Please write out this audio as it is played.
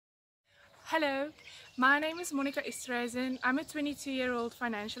Hello, my name is Monica Istreisen. I'm a 22-year-old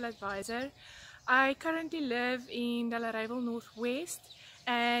financial advisor. I currently live in Dallarywil Northwest,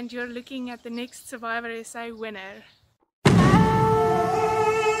 and you're looking at the next Survivor SA winner.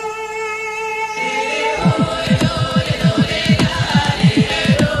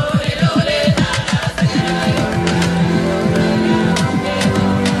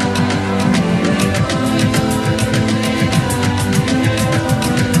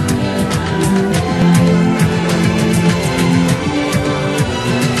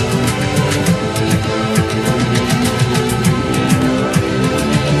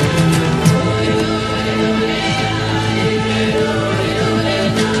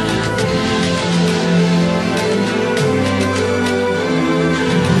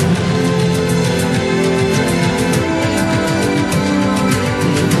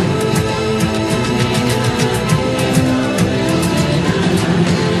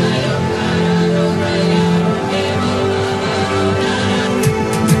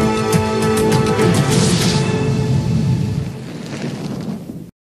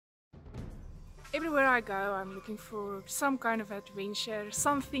 Everywhere I go, I'm looking for some kind of adventure,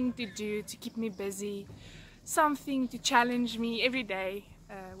 something to do to keep me busy, something to challenge me every day,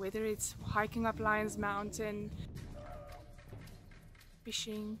 whether it's hiking up Lions Mountain,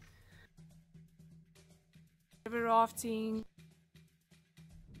 fishing, river rafting,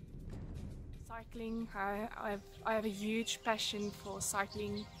 cycling. I have a huge passion for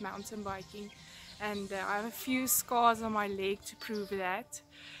cycling, mountain biking, and I have a few scars on my leg to prove that.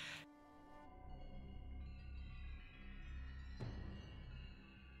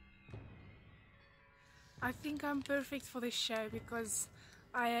 I think I'm perfect for this show because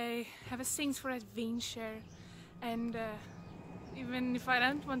I have a sense for adventure, and even if I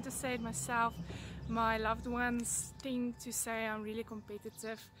don't want to say it myself, my loved ones tend to say I'm really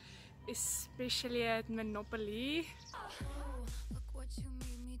competitive, especially at Monopoly. Look what you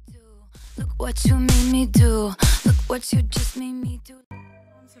made me do. Look what you made me do. Look what you just made me do.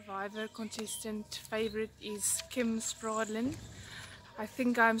 Survivor contestant favorite is Kim Spradlin. I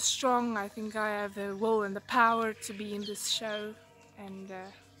think I'm strong, I think I have the will and the power to be in this show, and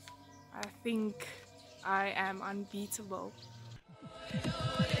I think I am unbeatable.